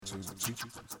to the teacher.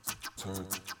 Turn to the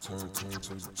teacher. Turn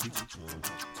to the teacher. Turn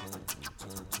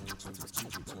to the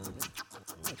teacher.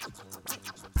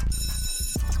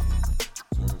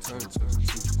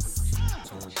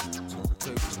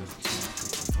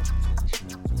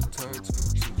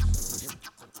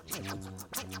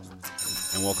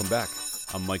 And welcome back.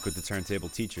 I'm Mike with the Turntable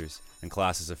Teachers, and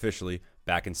class is officially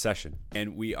back in session.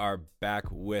 And we are back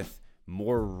with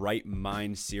more Right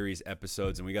Mind series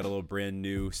episodes, and we got a little brand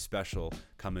new special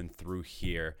coming through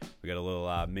here. We got a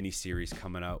little mini series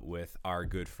coming out with our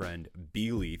good friend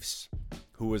B-Leafs,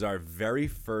 who was our very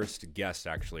first guest,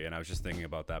 actually. And I was just thinking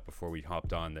about that before we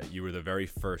hopped on, that you were the very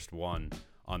first one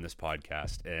on this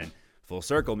podcast. And full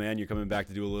circle, man, you're coming back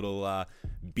to do a little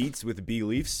beats with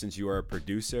B-Leafs since you are a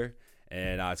producer.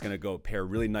 And it's going to go pair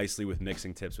really nicely with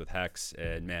mixing tips with Hex.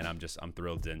 And man, I'm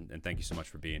thrilled. And thank you so much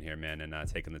for being here, man, and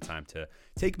taking the time to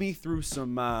take me through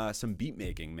some beat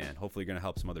making, man. Hopefully you're going to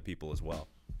help some other people as well.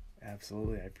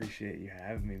 Absolutely. I appreciate you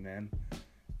having me, man.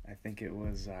 I think it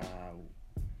was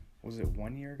it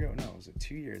 1 year ago? No, was it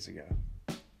 2 years ago?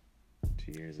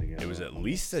 2 years ago? It was at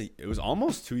least, it was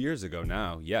almost 2 years ago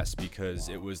now. Yes, because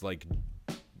It was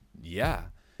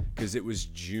because it was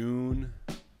June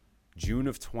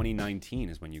of 2019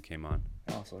 is when you came on.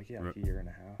 Oh, so like a year and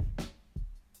a half.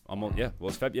 Almost, yeah.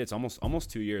 Well, it's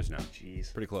almost 2 years now.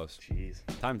 Jeez. Pretty close. Jeez.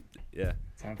 Time, yeah.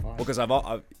 Time flies. Well, because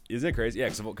isn't it crazy? Yeah,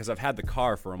 because I've had the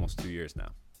car for almost 2 years now.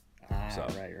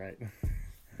 Right.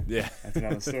 Yeah. That's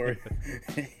another story.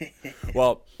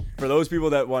 Well, for those people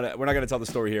that want to, we're not going to tell the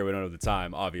story here. We don't have the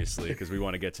time, obviously, because we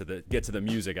want to get to the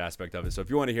music aspect of it. So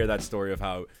if you want to hear that story of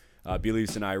how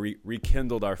B-Leafs and I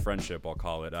rekindled our friendship, I'll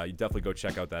call it. You definitely go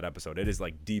check out that episode. It is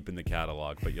like deep in the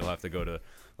catalog, but you'll have to go to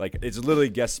it's literally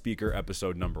guest speaker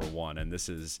episode number 1, and this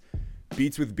is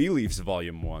Beats with B-Leafs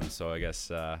volume 1. So I guess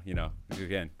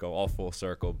again, go all full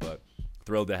circle, but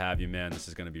thrilled to have you, man. This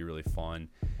is going to be really fun.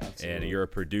 Absolutely. And you're a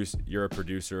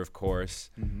producer, of course.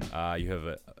 Mm-hmm. You have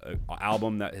an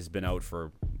album that has been out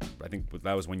for, I think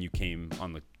that was when you came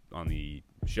on the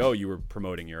show. You were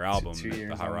promoting your album, 2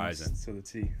 years, The Horizon. So the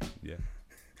T. Yeah.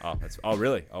 Oh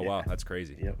really? Oh, yeah. Wow, that's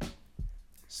crazy. Yep.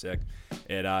 Sick.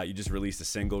 And you just released a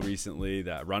single recently.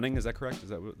 That Running, is that correct? Is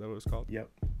that what it was called? Yep.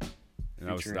 And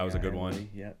that was a good one.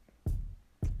 Yep.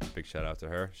 Big shout out to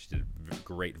her. She did a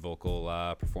great vocal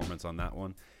performance on that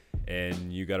one.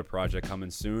 And you got a project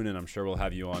coming soon, and I'm sure we'll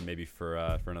have you on maybe for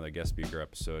another guest speaker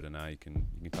episode, and you can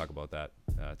talk about that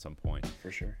at some point.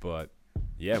 For sure. But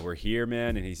yeah, we're here,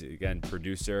 man, and he's again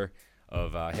producer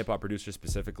of hip hop producer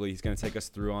specifically. He's going to take us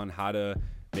through on how to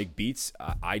make beats.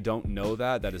 I don't know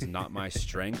that. That is not my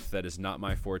strength. That is not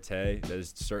my forte. That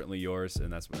is certainly yours,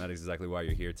 and that is exactly why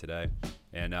you're here today.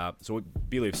 And so,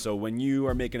 B-Leaf, so when you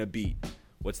are making a beat,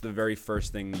 what's the very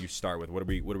first thing you start with? What are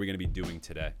we going to be doing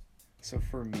today? So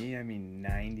for me,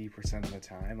 90% of the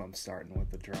time I'm starting with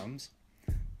the drums.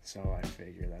 So I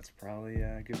figure that's probably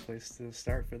a good place to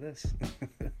start for this.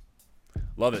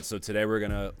 Love it. So today we're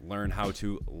gonna learn how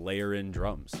to layer in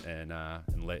drums, and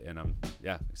I'm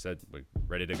said we're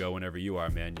ready to go whenever you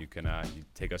are, man. You can you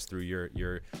take us through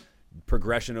your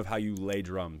progression of how you lay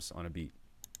drums on a beat.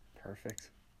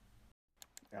 Perfect.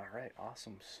 All right,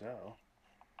 awesome. So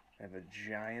I have a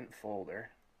giant folder,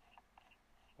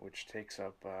 which takes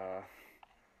up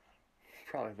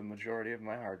probably the majority of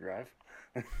my hard drive.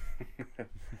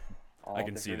 I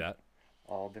can see that.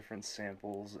 All different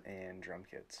samples and drum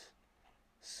kits.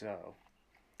 So,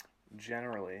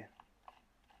 generally,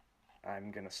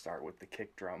 I'm going to start with the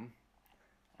kick drum.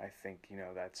 I think,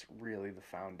 that's really the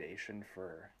foundation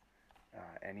for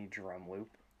any drum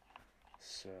loop.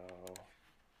 So,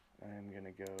 I'm going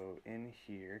to go in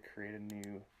here, create a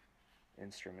new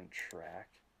instrument track.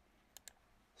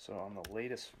 So on the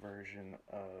latest version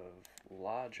of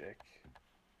Logic,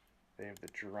 they have the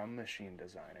Drum Machine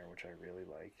Designer, which I really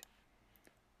like.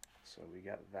 So we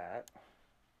got that.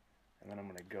 And then I'm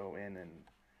going to go in, and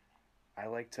I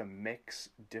like to mix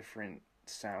different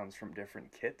sounds from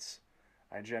different kits.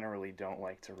 I generally don't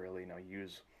like to really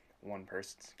use one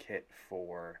person's kit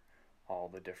for all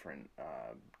the different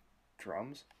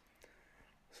drums.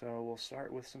 So we'll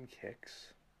start with some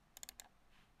kicks.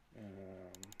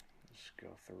 Just go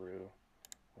through,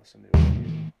 listen to a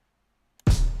few.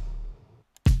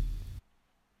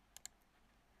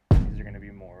 These are going to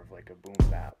be more of like a boom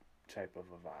bap type of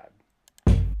a vibe.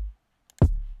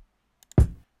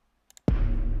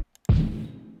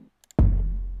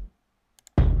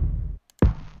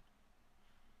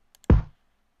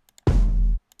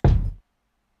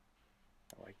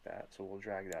 I like that, so we'll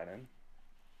drag that in.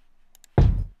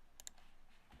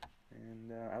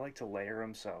 And I like to layer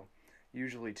them, so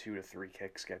usually 2 to 3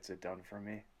 kicks gets it done for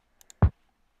me.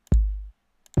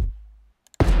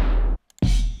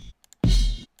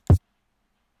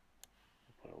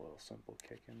 simple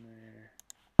kick in there.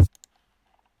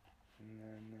 And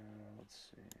then, let's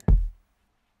see.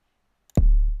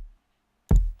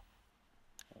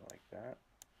 I like that.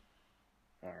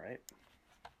 Alright.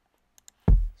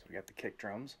 So we got the kick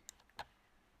drums.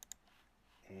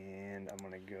 And I'm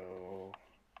going to go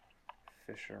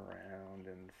fish around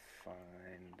and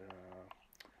find,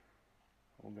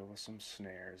 we'll go with some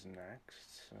snares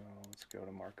next. So let's go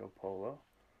to Marco Polo.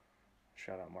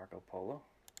 Shout out Marco Polo.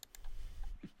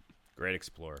 Great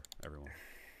explorer, everyone.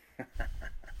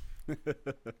 I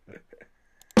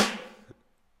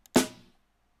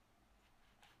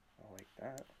like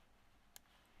that.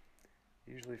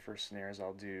 Usually for snares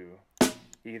I'll do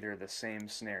either the same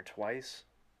snare twice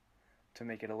to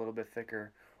make it a little bit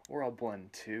thicker, or I'll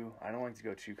blend two. I don't like to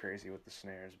go too crazy with the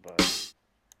snares, but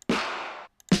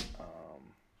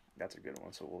that's a good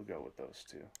one, so we'll go with those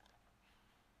two.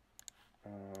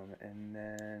 And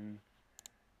then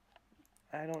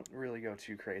I don't really go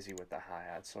too crazy with the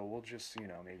hi-hat, so we'll just,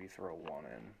 maybe throw one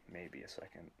in, maybe a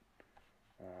second.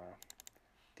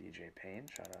 DJ Payne,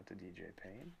 shout out to DJ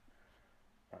Payne.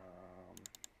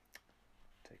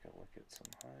 Take a look at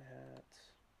some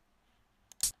hi-hats.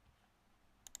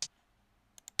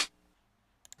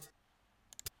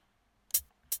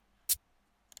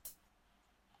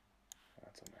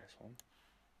 That's a nice one.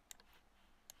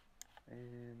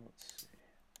 And let's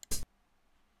see.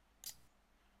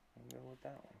 We'll go with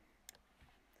that one.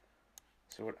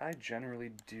 So what I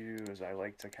generally do is I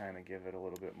like to kind of give it a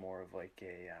little bit more of like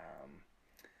a,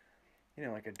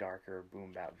 like a darker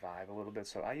boom bap vibe a little bit.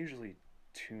 So I usually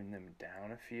tune them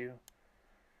down a few.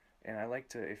 And I like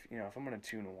to, if I'm going to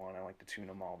tune one, I like to tune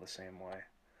them all the same way.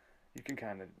 You can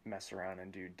kind of mess around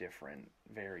and do different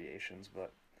variations,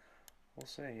 but we'll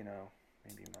say,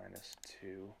 maybe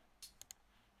 -2.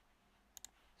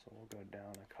 So we'll go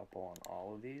down a couple on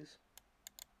all of these,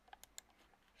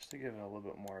 just to give it a little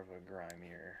bit more of a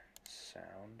grimier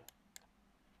sound.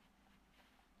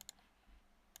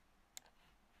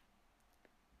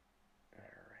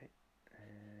 Alright,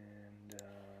 and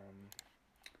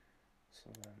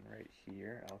so then right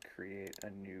here I'll create a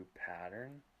new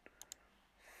pattern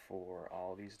for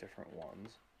all these different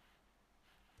ones.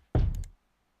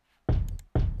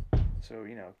 So,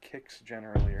 kicks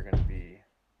generally are going to be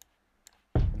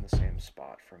in the same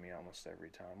spot for me almost every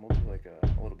time. We'll do like a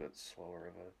little bit slower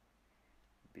of a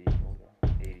beat. We'll go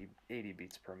 80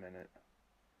 beats per minute.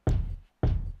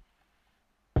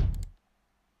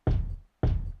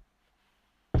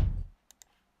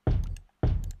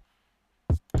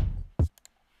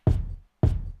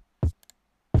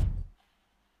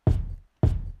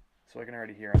 So I can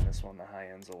already hear on this one the high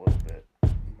end's a little bit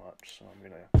much, so I'm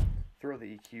going to throw the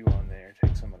EQ on there,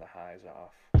 take some of the highs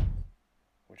off,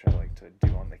 which I like to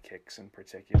do on the kicks in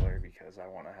particular because I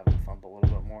want to have them thump a little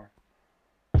bit more.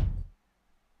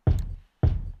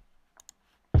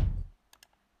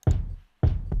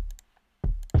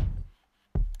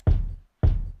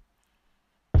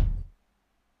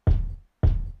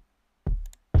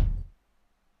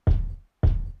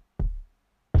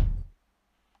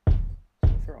 So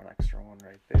we'll throw an extra one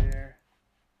right there.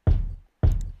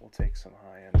 We'll take some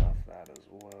high end off that as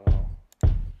well.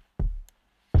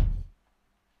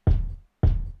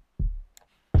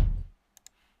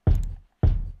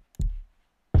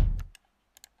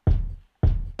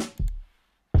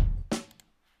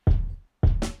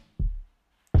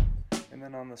 And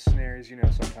then on the snares,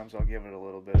 sometimes I'll give it a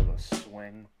little bit of a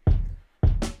swing.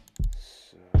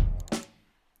 So,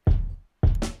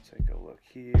 take a look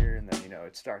here, and then,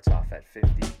 it starts off at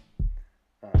 50.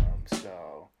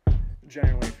 So,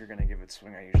 generally, if you're going to give it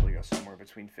swing, I usually go somewhere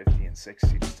between 50 and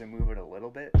 60 just to move it a little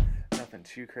bit. Nothing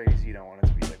too crazy. You don't want it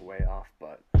to be, way off,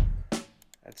 but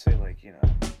I'd say,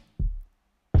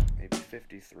 maybe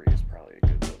 53 is probably a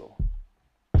good little.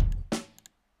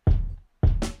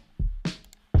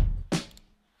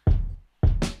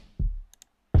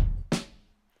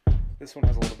 This one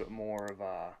has a little bit more of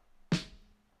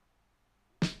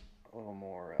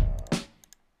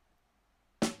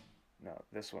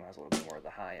this one has a little bit more of the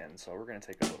high end, so we're going to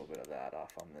take a little bit of that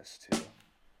off on this too.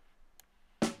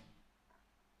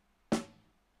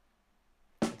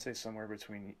 I'd say somewhere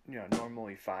between,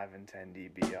 normally 5 and 10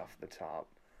 dB off the top,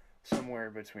 somewhere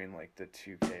between the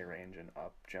 2K range and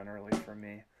up generally for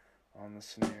me on the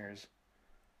snares.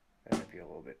 That might be a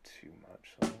little bit too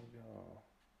much, so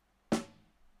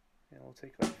we'll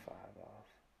take 5 off.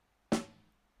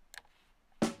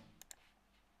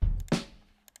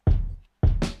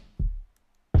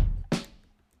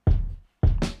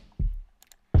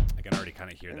 I can already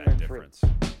kind of hear that difference.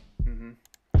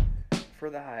 For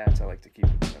the hi-hats, I like to keep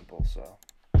it simple, so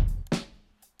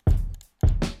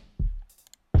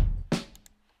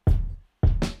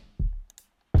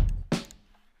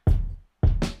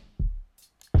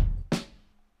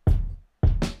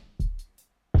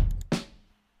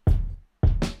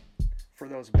for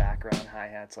those background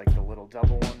hi-hats, like the little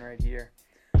double one right here,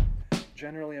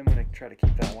 generally I'm going to try to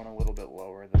keep that one a little bit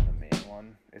lower than the main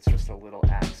one. It's just a little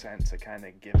accent to kind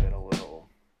of give it a little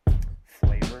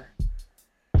flavor.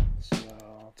 So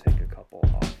I'll take a couple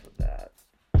off of that.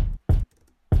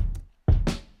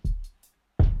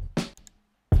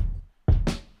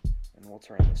 And we'll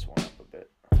turn this one up a bit.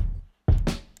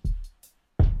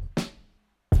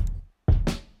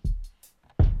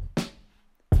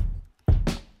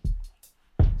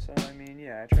 So I mean,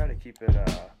 yeah, I try to keep it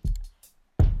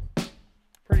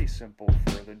pretty simple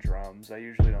for the drums. I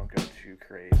usually don't go too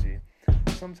crazy.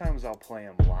 Sometimes I'll play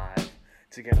them live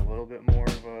to get a little bit more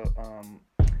of a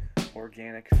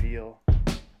organic feel,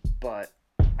 but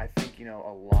I think, you know,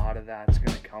 a lot of that's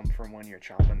going to come from when you're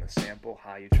chopping the sample,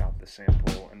 how you chop the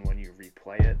sample, and when you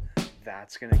replay it,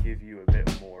 that's going to give you a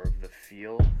bit more of the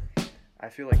feel. I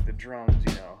feel like the drums,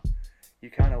 you know, you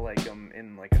kind of like them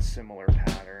in like a similar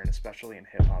pattern, especially in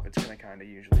hip hop. It's going to kind of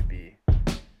usually be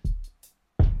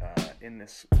in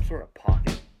this sort of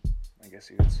pocket, I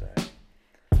guess you would say.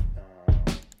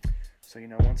 So, you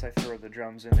know, once I throw the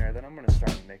drums in there, then I'm going to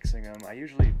start mixing them. I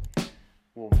usually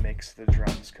will mix the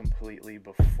drums completely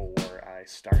before I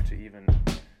start to even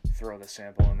throw the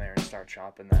sample in there and start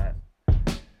chopping that,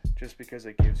 just because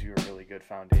it gives you a really good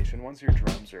foundation. Once your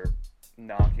drums are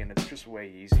knocking, it's just way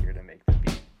easier to make the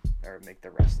beat, or make the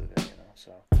rest of it, you know.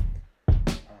 So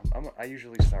I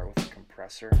usually start with a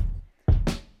compressor.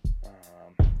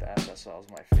 The SSL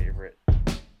is my favorite.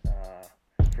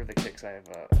 For the kicks, I have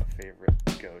a favorite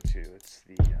go-to. It's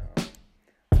the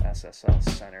SSL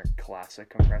Center Classic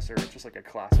compressor. It's just like a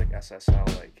classic SSL,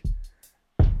 like,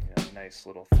 you know, nice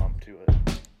little thump to it.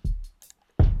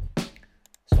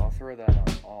 So I'll throw that on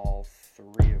all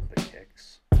three of the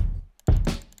kicks.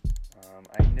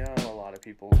 I know a lot of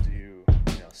people do, you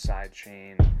know,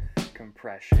 sidechain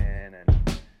compression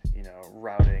and, you know,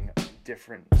 routing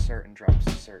different certain drums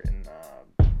to certain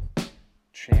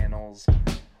channels.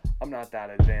 I'm not that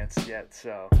advanced yet,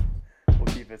 so we'll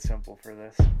keep it simple for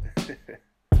this.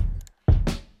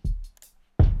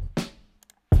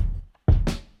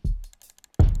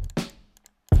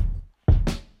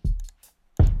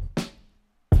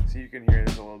 So you can hear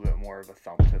there's a little bit more of a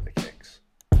thump to the kicks.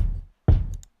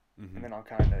 Mm-hmm. And then I'll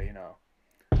kind of, you know,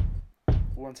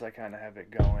 once I kind of have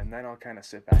it going, then I'll kind of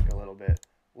sit back a little bit,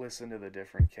 listen to the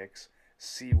different kicks,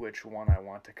 see which one I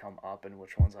want to come up and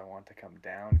which ones I want to come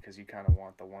down, because you kind of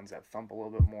want the ones that thump a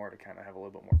little bit more to kind of have a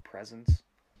little bit more presence.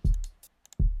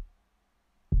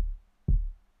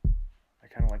 I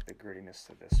kind of like the grittiness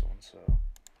to this one, so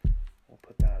we'll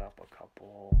put that up a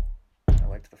couple. I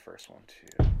liked the first one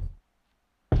too.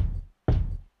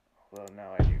 Although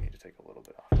now I do need to take a little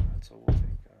bit off of that, so we'll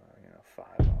take, you know, 5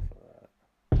 off of that.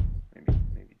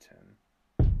 Maybe 10.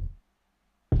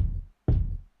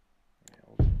 Yeah,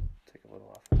 we'll take a little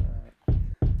off of that.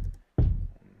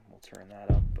 We'll turn that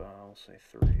up, we'll say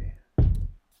 3.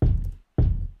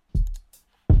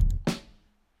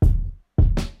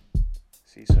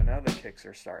 See, so now the kicks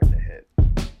are starting to hit.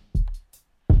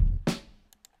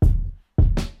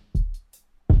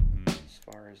 As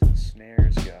far as the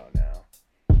snares go now,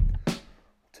 we'll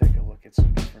take a look at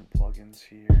some different plugins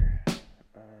here.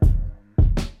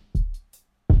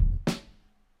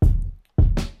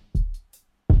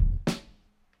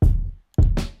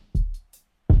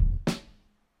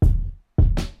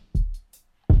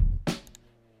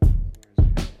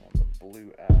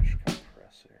 Blue Ash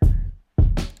compressor.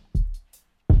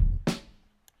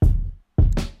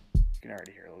 You can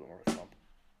already hear a little more thump.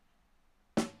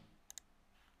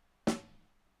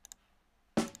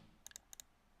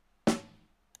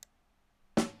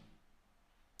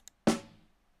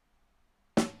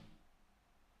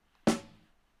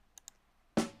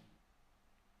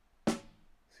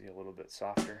 See, a little bit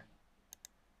softer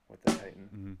with the Titan.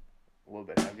 Mm-hmm. A little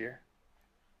bit heavier.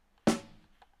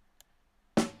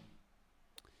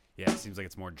 Yeah, it seems like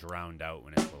it's more drowned out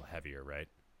when it's a little heavier, right?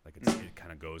 Like it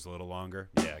kind of goes a little longer.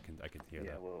 Yeah, I can hear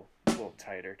that. Yeah, a little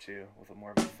tighter too, with a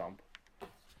more of a thump.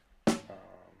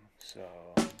 So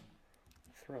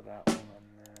throw that one on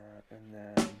that, and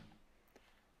then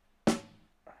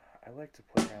I like to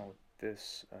play around with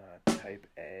this Type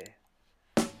A.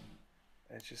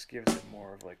 It just gives it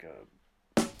more of like a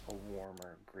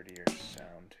warmer, grittier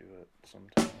sound to it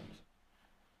sometimes.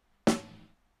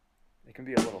 It can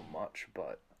be a little much,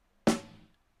 but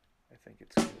I think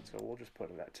it's good. So we'll just put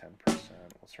it at 10%.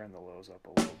 We'll turn the lows up a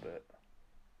little bit.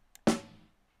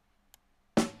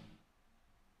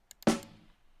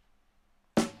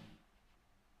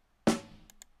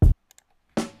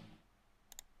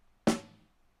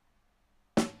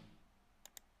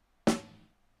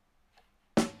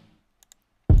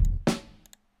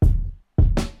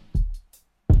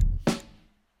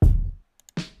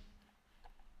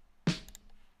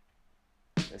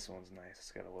 this one's nice.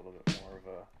 It's got a little bit more of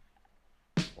a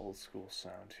old school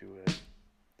sound to it.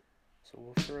 So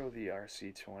we'll throw the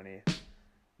RC20.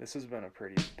 This has been a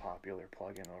pretty popular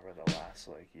plugin over the last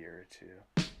like year or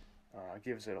two.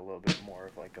 Gives it a little bit more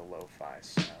of like a lo-fi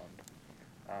sound.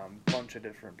 Bunch of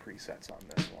different presets on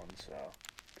this one,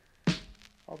 so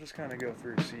I'll just kind of go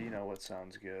through, see what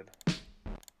sounds good.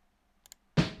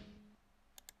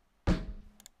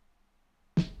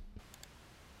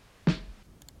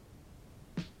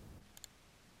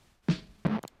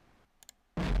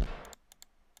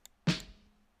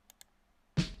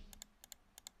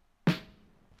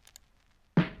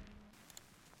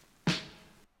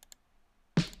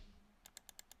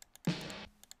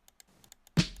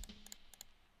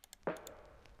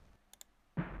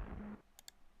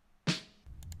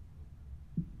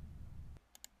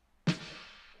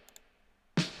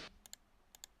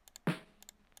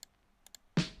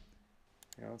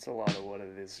 It's a lot of what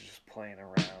it is, just playing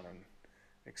around and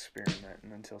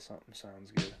experimenting until something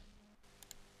sounds good.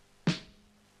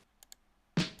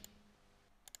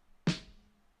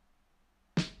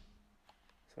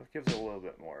 So it gives a little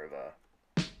bit more of a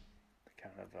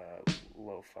kind of a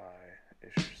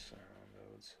lo-fi-ish sound,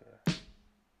 I would say.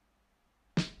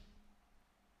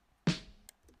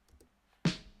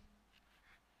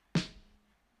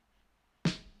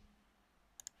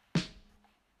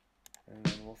 And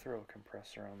then we'll throw a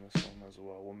compressor on this one as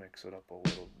well. We'll mix it up a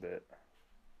little bit.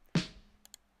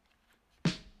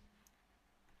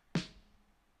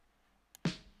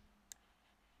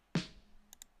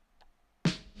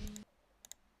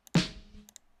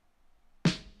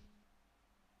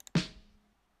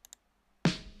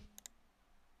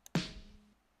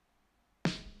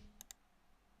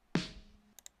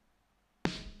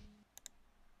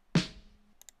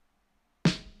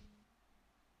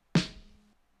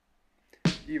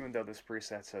 Even though this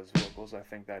preset says vocals, I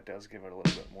think that does give it a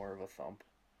little bit more of a thump.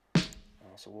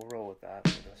 So we'll roll with that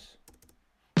for this.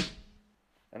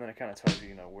 And then it kind of tells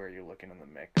you, where you're looking in the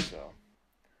mix. So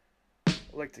I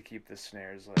like to keep the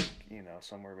snares like,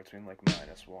 somewhere between like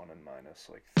 -1 and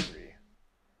 -3.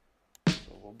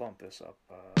 So we'll bump this up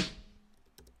a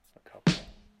couple.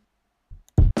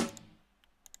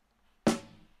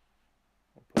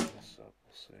 We'll put this up,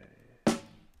 we'll say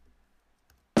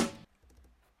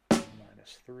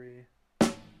 -3.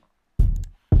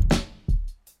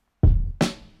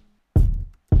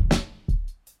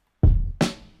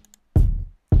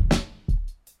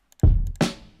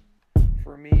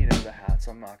 For me, the hats,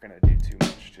 I'm not going to do too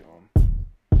much to them.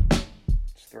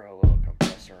 Just throw a little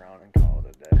compressor on and call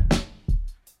it a day.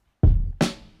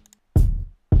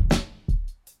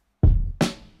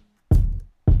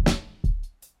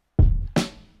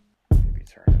 Maybe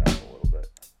turn it up a little bit.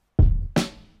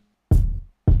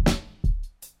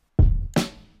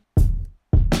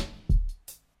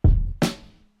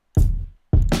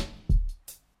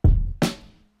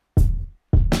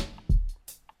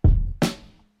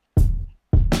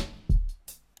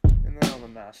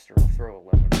 Master, I'll throw a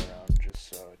lemon around just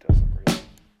so it doesn't really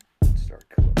start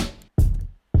clipping.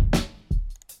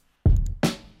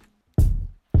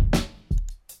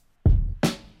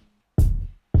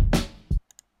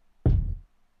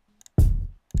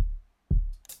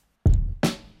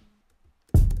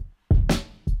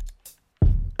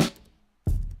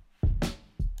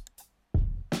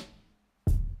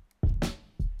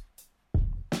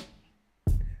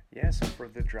 Yeah, so for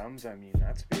the drums,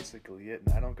 that's basically it,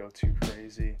 and I don't go too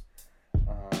crazy.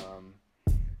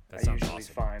 I usually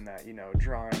awesome. find that,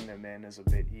 drawing them in is a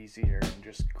bit easier and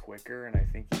just quicker, and I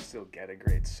think you still get a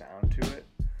great sound to it.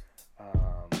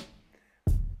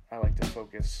 I like to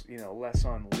focus, less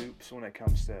on loops when it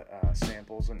comes to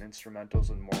samples and instrumentals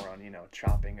and more on,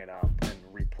 chopping it up and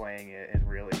replaying it, and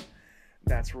really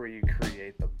that's where you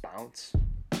create the bounce.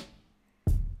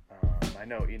 I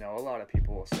know, a lot of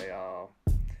people will say, oh,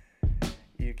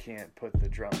 you can't put the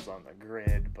drums on the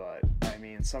grid, but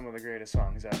some of the greatest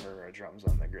songs ever are drums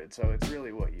on the grid. So it's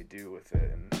really what you do with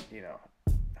it, and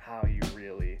how you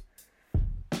really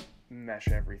mesh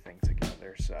everything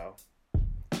together. So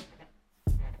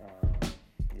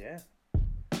yeah,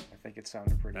 I think it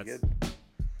sounded pretty good.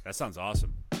 That sounds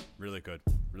awesome. Really good.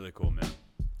 Really cool, man.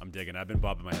 I'm digging. I've been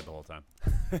bobbing my head the whole time.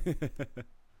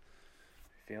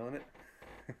 Feeling it?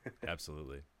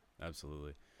 Absolutely.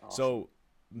 Awesome. So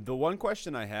the one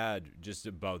question I had just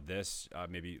about this,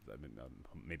 maybe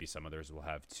some others will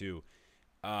have too.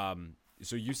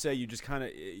 So you say you just kind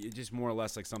of, it's just more or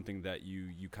less like something that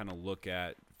you kind of look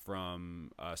at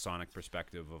from a sonic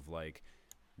perspective of like,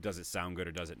 does it sound good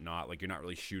or does it not? Like, you're not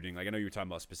really shooting. Like, I know you were talking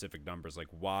about specific numbers. Like,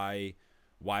 why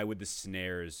why would the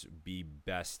snares be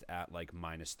best at like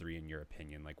 -3 in your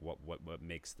opinion? Like what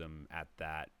makes them at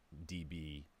that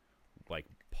dB like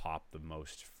pop the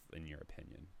most in your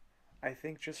opinion? I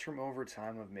think just from over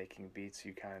time of making beats,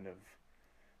 you kind of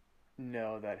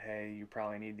know that, hey, you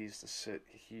probably need these to sit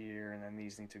here and then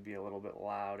these need to be a little bit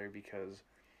louder because,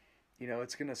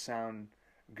 it's going to sound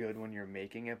good when you're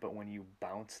making it, but when you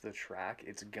bounce the track,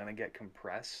 it's going to get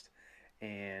compressed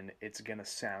and it's going to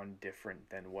sound different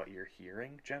than what you're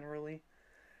hearing generally.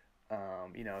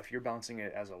 If you're bouncing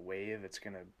it as a wave, it's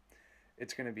going to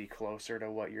be closer to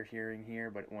what you're hearing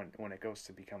here, but when it goes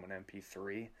to become an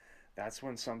MP3, that's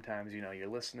when sometimes, you're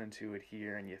listening to it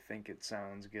here and you think it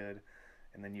sounds good,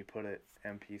 and then you put it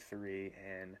MP3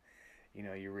 and,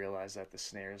 you realize that the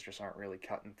snares just aren't really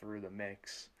cutting through the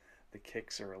mix. The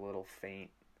kicks are a little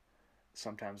faint.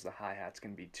 Sometimes the hi-hats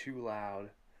can be too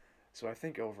loud. So I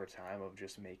think over time of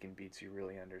just making beats, you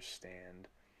really understand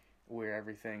where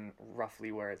everything,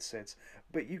 roughly where it sits.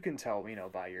 But you can tell,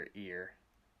 by your ear,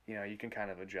 you can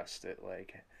kind of adjust it.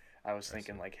 Like, I was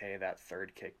thinking like, hey, that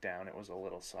third kick down, it was a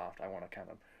little soft. I want to kind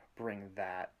of bring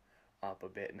that up a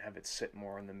bit and have it sit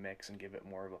more in the mix and give it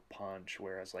more of a punch.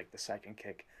 Whereas like the second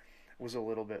kick was a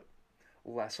little bit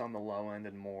less on the low end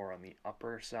and more on the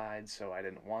upper side. So I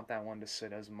didn't want that one to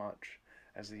sit as much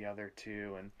as the other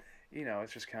two. And,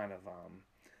 it's just kind of,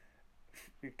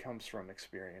 it comes from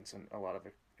experience and a lot of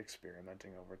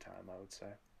experimenting over time, I would say.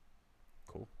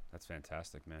 Cool. That's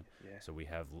fantastic, man. Yeah. So we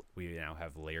now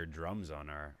have layered drums on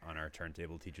our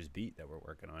Turntable Teachers beat that we're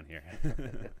working on here.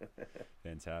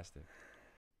 Fantastic.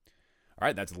 All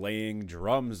right, that's laying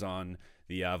drums on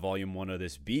the volume 1 of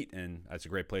this beat, and that's a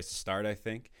great place to start, I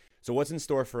think. So what's in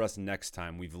store for us next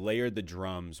time? We've layered the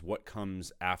drums. What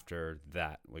comes after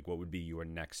that? Like, what would be your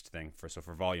next thing for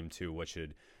volume 2? What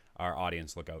should our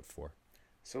audience look out for?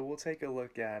 So we'll take a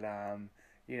look at,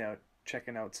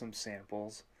 checking out some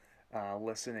samples.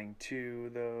 Listening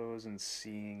to those and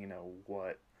seeing,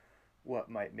 what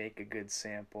might make a good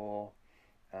sample,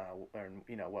 or,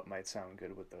 what might sound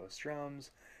good with those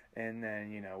drums. And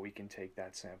then, we can take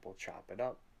that sample, chop it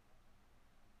up,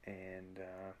 and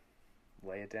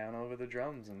lay it down over the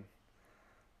drums. And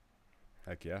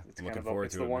heck yeah. It's looking forward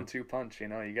to it. It's the 1-2 punch,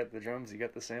 you get the drums, you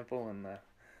get the sample, and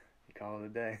you call it a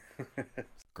day.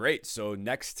 Great. So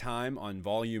next time on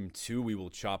volume 2, we will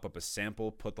chop up a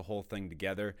sample, put the whole thing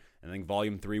together. And then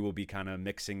volume 3 will be kind of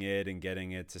mixing it and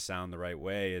getting it to sound the right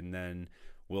way. And then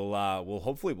we'll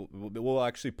hopefully we'll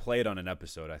actually play it on an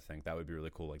episode. I think that would be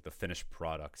really cool, like the finished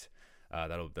product.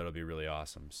 That'll be really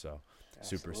awesome. So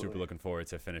super looking forward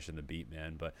to finishing the beat,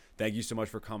 man. But thank you so much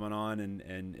for coming on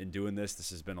and doing this. This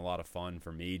has been a lot of fun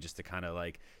for me, just to kind of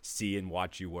like see and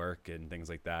watch you work and things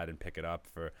like that, and pick it up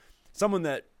for someone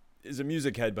that is a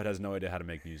music head but has no idea how to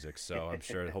make music. So I'm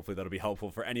sure hopefully that'll be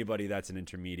helpful for anybody that's an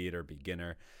intermediate or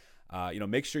beginner.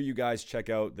 Make sure you guys check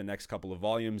out the next couple of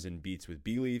volumes in Beats with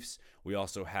B-Leafs. We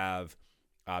also have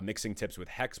mixing tips with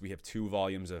Hex. We have 2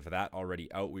 volumes of that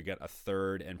already out. We got a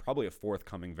third and probably a fourth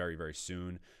coming very, very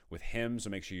soon with him. So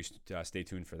make sure you stay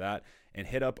tuned for that. And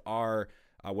hit up our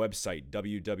website,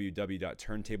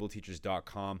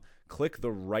 www.turntableteachers.com. Click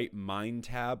the Right Mind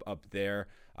tab up there.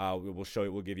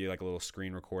 We'll give you like a little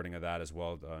screen recording of that as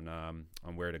well on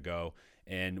where to go.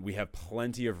 And we have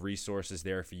plenty of resources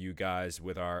there for you guys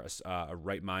with our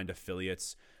Right Mind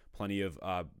affiliates. Plenty of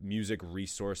music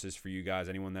resources for you guys.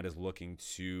 Anyone that is looking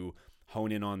to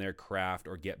hone in on their craft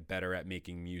or get better at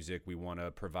making music, we want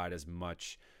to provide as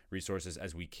much resources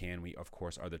as we can. We, of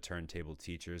course, are the Turntable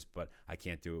Teachers, but I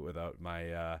can't do it without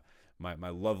my my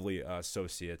lovely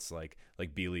associates like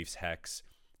B-Leafs, Hex,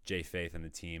 Jay Faith, and the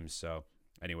team. So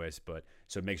anyways,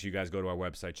 so make sure you guys go to our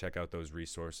website, check out those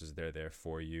resources. They're there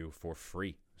for you for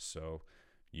free. So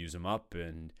use them up,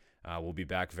 and we'll be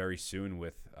back very soon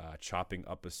with chopping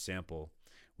up a sample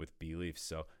with B-Leafs.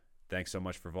 So thanks so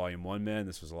much for volume 1, man.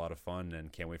 This was a lot of fun,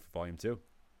 and can't wait for volume 2.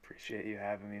 Appreciate you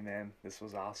having me, man. This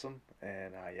was awesome,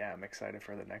 and I'm excited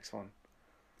for the next one.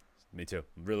 Me too.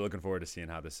 I'm really looking forward to seeing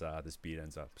how this beat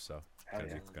ends up. So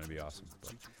it's going to be awesome.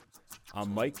 But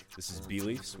I'm Mike. This is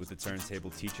B-Leafs with the Turntable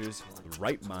Teachers, the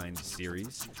Right Mind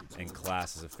series, and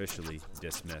class is officially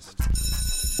dismissed.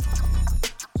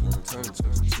 Turn